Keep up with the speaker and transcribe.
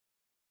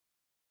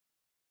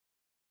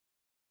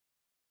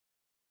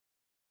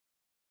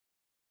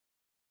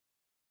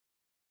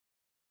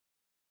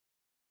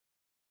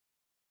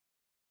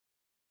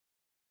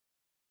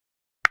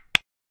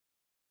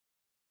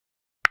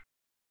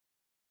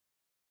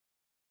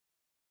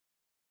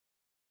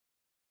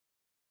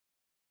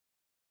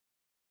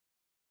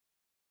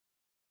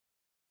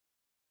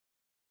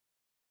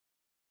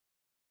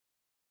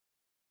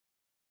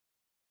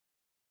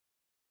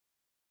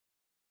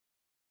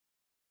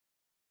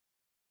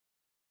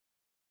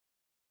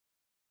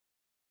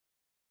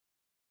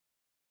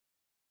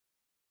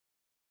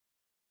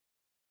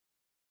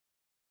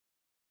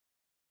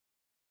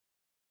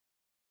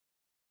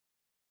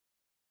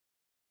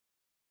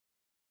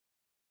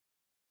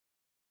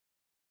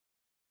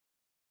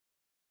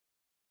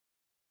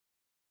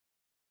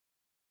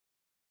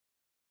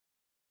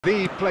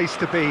The place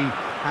to be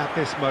at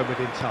this moment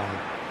in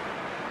time.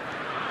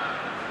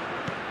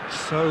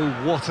 So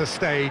what a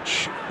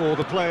stage for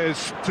the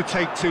players to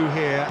take to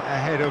here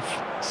ahead of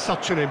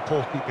such an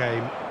important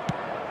game.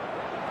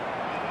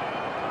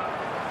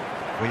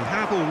 We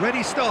have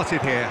already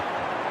started here.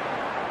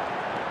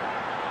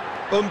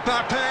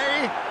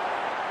 Mbappe!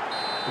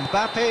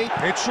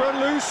 It's run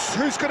loose,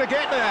 who's going to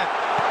get there?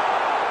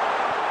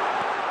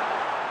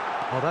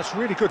 Oh, that's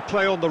really good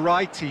play on the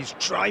right, he's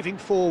driving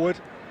forward.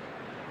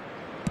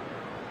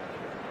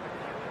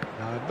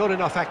 Not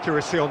enough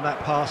accuracy on that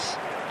pass.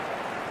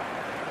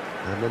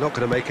 And they're not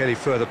going to make any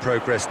further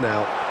progress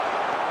now.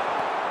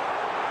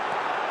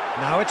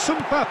 Now it's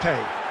Mbappe.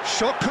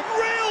 Shot,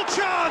 real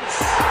chance!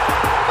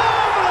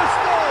 Marvellous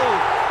goal!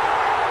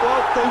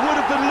 Well, they would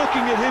have been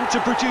looking at him to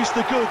produce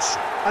the goods,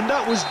 and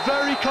that was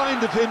very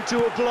kind of him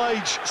to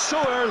oblige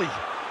so early.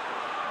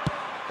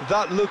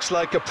 That looks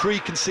like a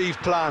preconceived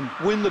plan.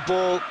 Win the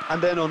ball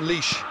and then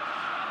unleash.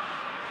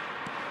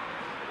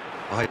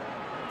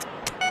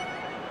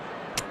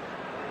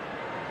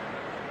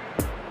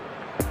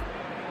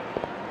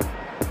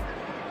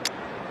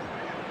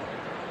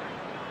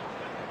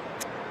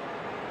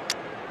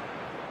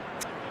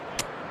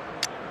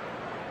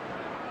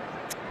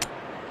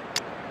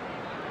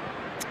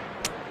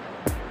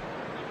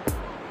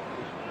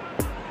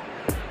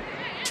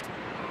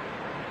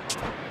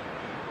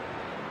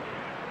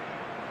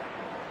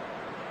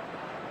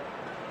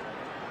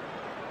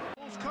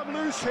 Come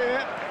loose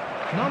here.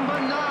 Number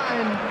 9.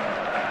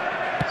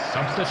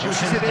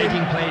 Substitution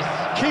taking place.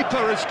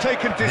 Keeper has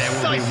taken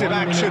decisive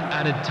action.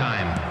 Added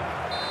time.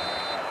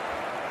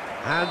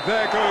 And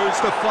there goes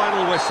the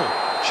final whistle.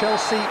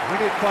 Chelsea win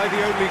it by the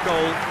only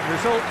goal.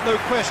 Result, no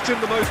question,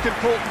 the most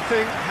important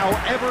thing,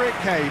 however it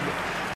came.